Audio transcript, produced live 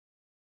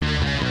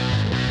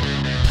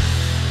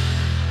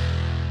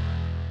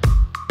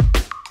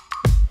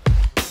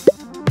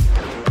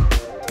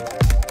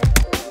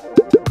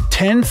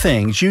10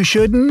 things you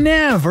should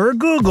never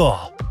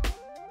Google.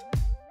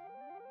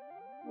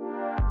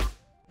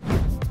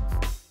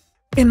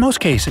 In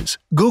most cases,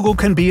 Google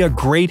can be a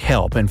great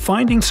help in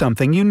finding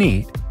something you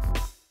need.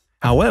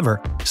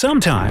 However,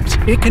 sometimes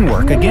it can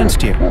work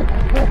against you.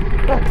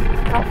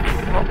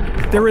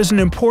 There is an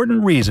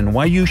important reason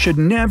why you should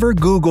never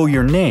Google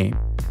your name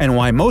and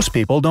why most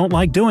people don't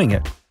like doing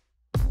it.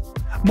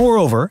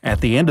 Moreover, at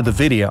the end of the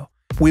video,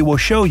 we will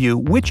show you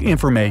which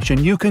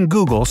information you can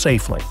Google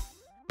safely.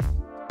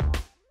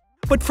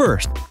 But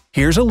first,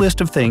 here's a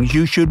list of things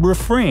you should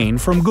refrain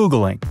from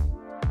Googling.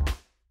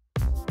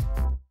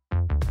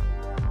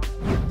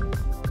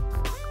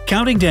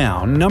 Counting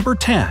down, number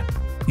 10.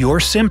 Your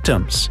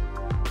symptoms.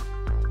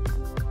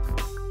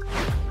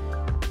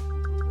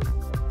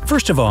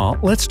 First of all,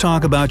 let's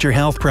talk about your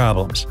health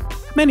problems.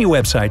 Many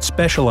websites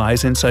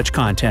specialize in such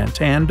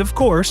content, and of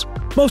course,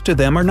 most of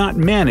them are not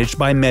managed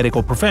by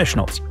medical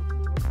professionals.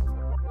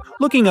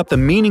 Looking up the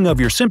meaning of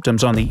your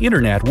symptoms on the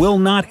internet will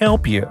not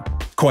help you.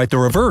 Quite the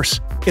reverse,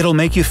 it'll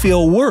make you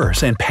feel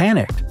worse and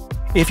panicked.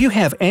 If you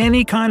have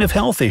any kind of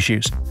health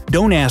issues,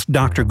 don't ask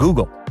Dr.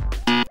 Google.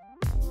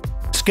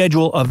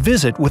 Schedule a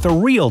visit with a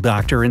real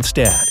doctor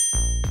instead.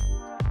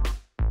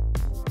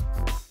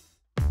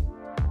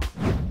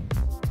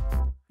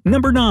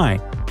 Number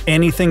 9.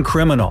 Anything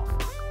criminal.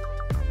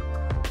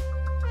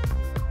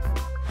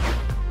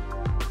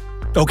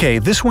 Okay,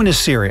 this one is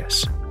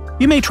serious.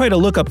 You may try to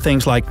look up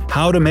things like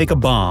how to make a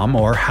bomb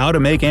or how to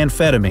make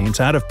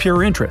amphetamines out of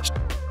pure interest.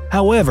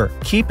 However,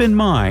 keep in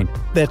mind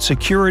that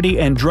security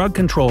and drug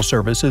control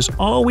services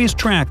always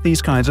track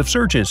these kinds of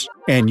searches,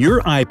 and your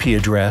IP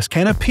address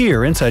can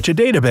appear in such a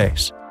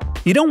database.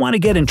 You don't want to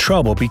get in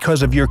trouble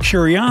because of your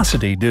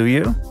curiosity, do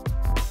you?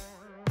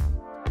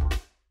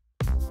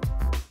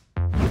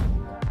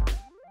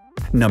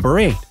 Number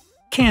 8.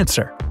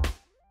 Cancer.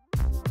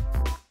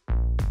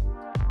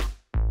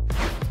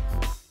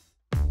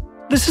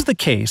 This is the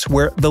case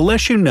where the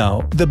less you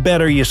know, the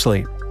better you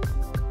sleep.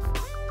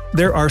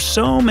 There are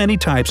so many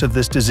types of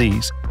this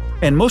disease,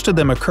 and most of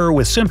them occur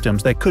with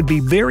symptoms that could be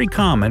very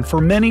common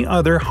for many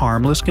other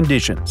harmless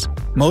conditions.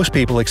 Most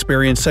people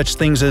experience such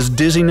things as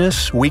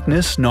dizziness,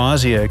 weakness,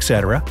 nausea,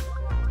 etc.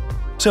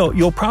 So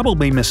you'll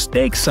probably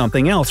mistake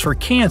something else for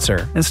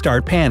cancer and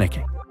start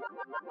panicking.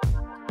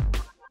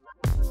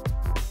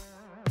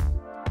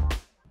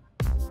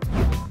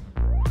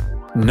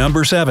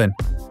 Number 7.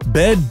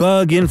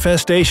 Bedbug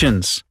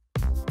infestations.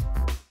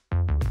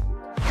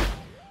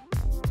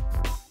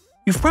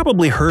 You've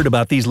probably heard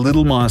about these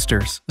little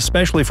monsters,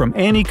 especially from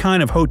any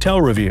kind of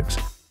hotel reviews.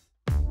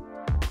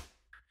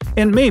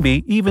 And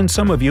maybe even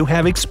some of you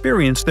have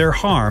experienced their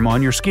harm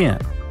on your skin.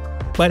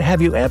 But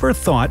have you ever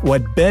thought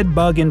what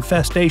bedbug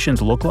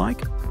infestations look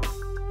like?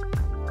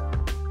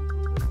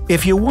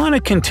 If you want to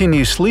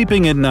continue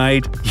sleeping at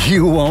night,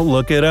 you won't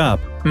look it up.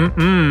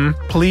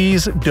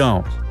 Please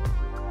don't.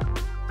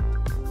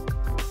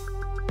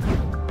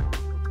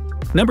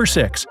 Number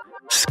 6.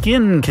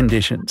 Skin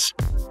conditions.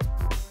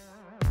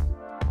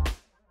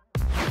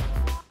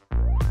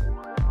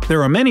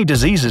 There are many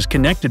diseases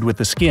connected with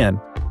the skin,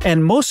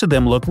 and most of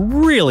them look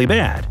really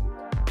bad.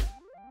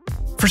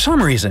 For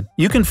some reason,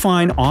 you can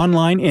find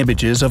online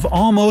images of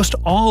almost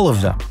all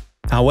of them.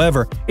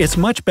 However, it's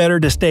much better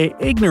to stay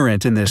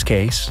ignorant in this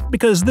case,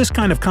 because this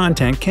kind of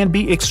content can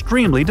be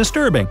extremely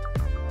disturbing.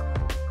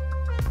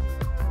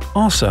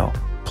 Also,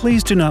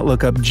 please do not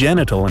look up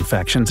genital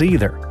infections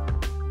either.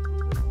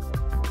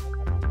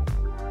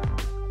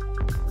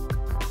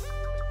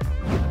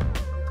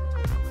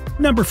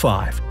 Number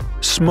 5.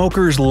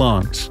 Smoker's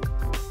lungs.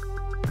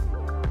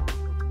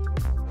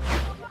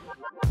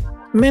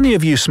 Many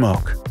of you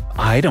smoke.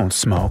 I don't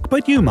smoke,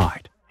 but you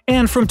might.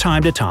 And from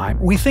time to time,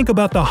 we think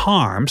about the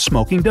harm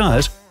smoking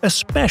does,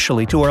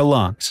 especially to our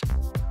lungs.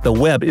 The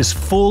web is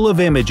full of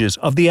images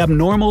of the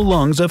abnormal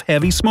lungs of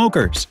heavy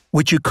smokers,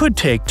 which you could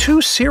take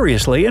too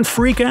seriously and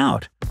freak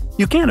out.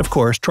 You can, of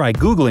course, try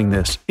Googling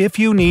this if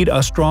you need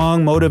a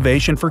strong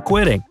motivation for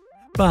quitting,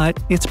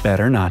 but it's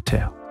better not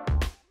to.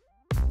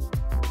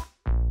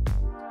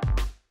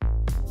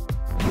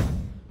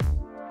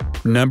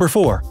 Number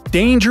 4.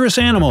 Dangerous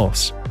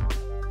animals.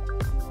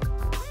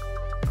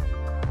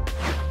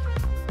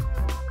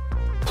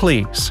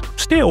 Please,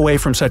 stay away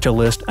from such a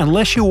list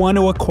unless you want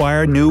to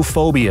acquire new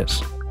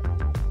phobias.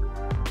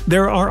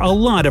 There are a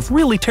lot of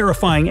really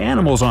terrifying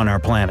animals on our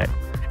planet,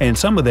 and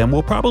some of them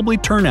will probably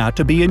turn out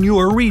to be in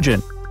your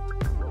region.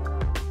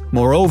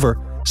 Moreover,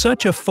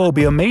 such a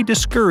phobia may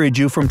discourage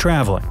you from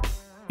traveling.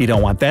 You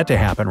don't want that to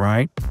happen,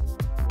 right?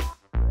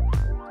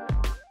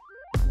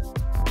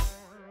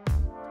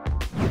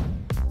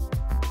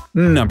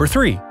 Number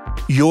 3.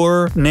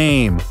 Your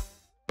name.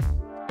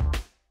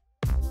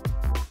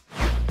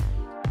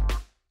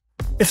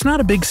 It's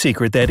not a big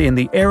secret that in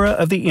the era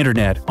of the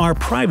internet, our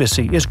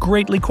privacy is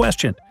greatly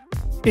questioned.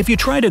 If you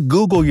try to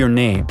Google your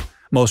name,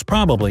 most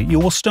probably you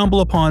will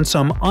stumble upon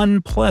some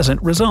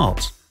unpleasant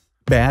results.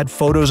 Bad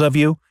photos of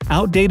you,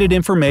 outdated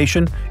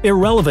information,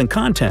 irrelevant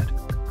content.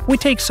 We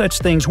take such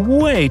things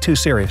way too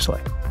seriously.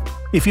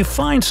 If you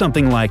find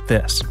something like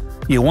this,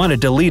 You want to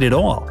delete it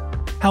all.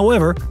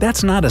 However,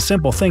 that's not a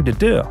simple thing to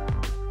do.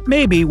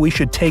 Maybe we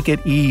should take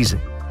it easy,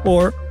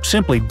 or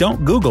simply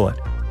don't Google it.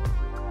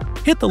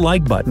 Hit the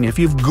like button if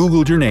you've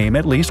Googled your name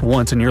at least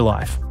once in your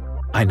life.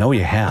 I know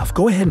you have.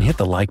 Go ahead and hit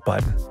the like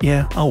button.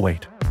 Yeah, I'll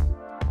wait.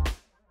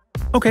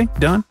 Okay,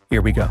 done.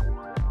 Here we go.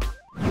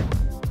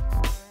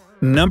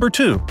 Number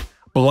 2.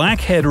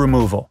 Blackhead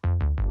removal.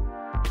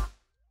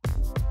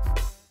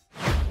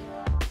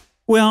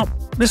 Well,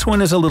 this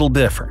one is a little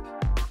different.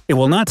 It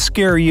will not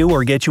scare you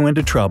or get you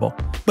into trouble,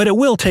 but it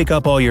will take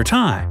up all your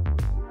time.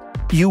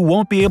 You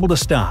won't be able to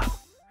stop.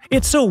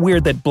 It's so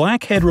weird that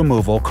blackhead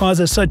removal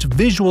causes such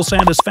visual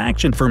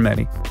satisfaction for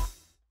many.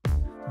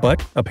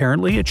 But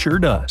apparently it sure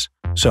does.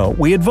 So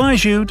we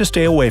advise you to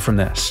stay away from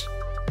this.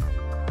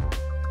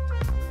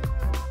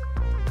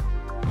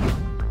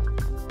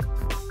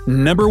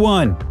 Number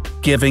 1.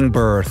 Giving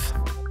birth.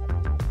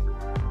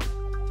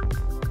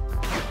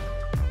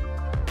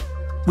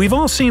 We've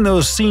all seen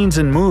those scenes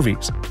in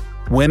movies.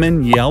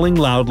 Women yelling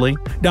loudly,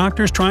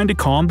 doctors trying to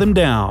calm them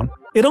down.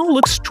 It all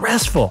looks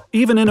stressful,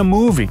 even in a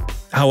movie.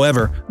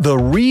 However, the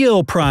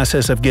real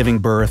process of giving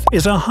birth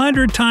is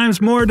 100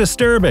 times more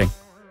disturbing.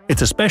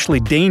 It's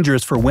especially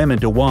dangerous for women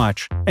to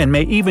watch, and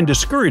may even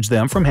discourage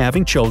them from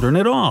having children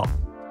at all.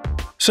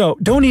 So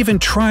don't even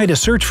try to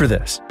search for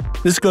this.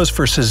 This goes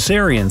for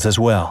cesareans as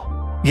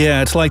well.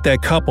 Yeah, it's like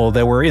that couple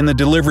that were in the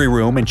delivery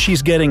room and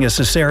she's getting a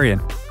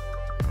cesarean.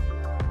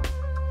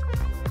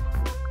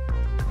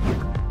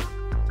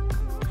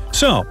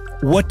 So,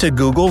 what to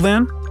Google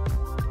then?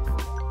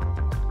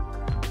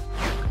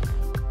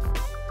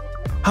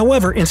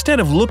 However, instead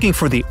of looking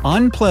for the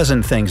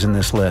unpleasant things in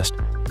this list,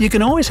 you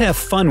can always have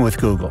fun with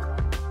Google.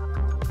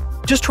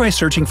 Just try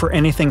searching for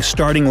anything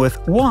starting with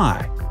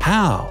why,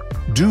 how,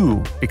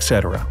 do,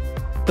 etc.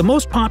 The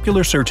most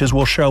popular searches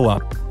will show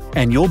up,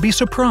 and you'll be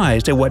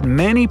surprised at what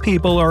many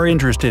people are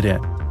interested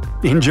in.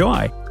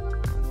 Enjoy!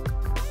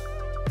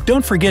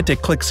 Don't forget to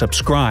click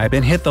subscribe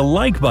and hit the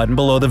like button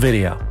below the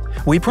video.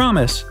 We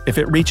promise, if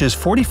it reaches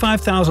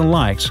 45,000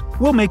 likes,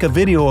 we'll make a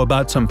video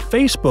about some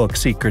Facebook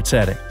secret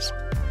settings.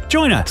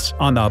 Join us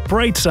on the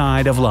bright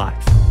side of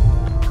life.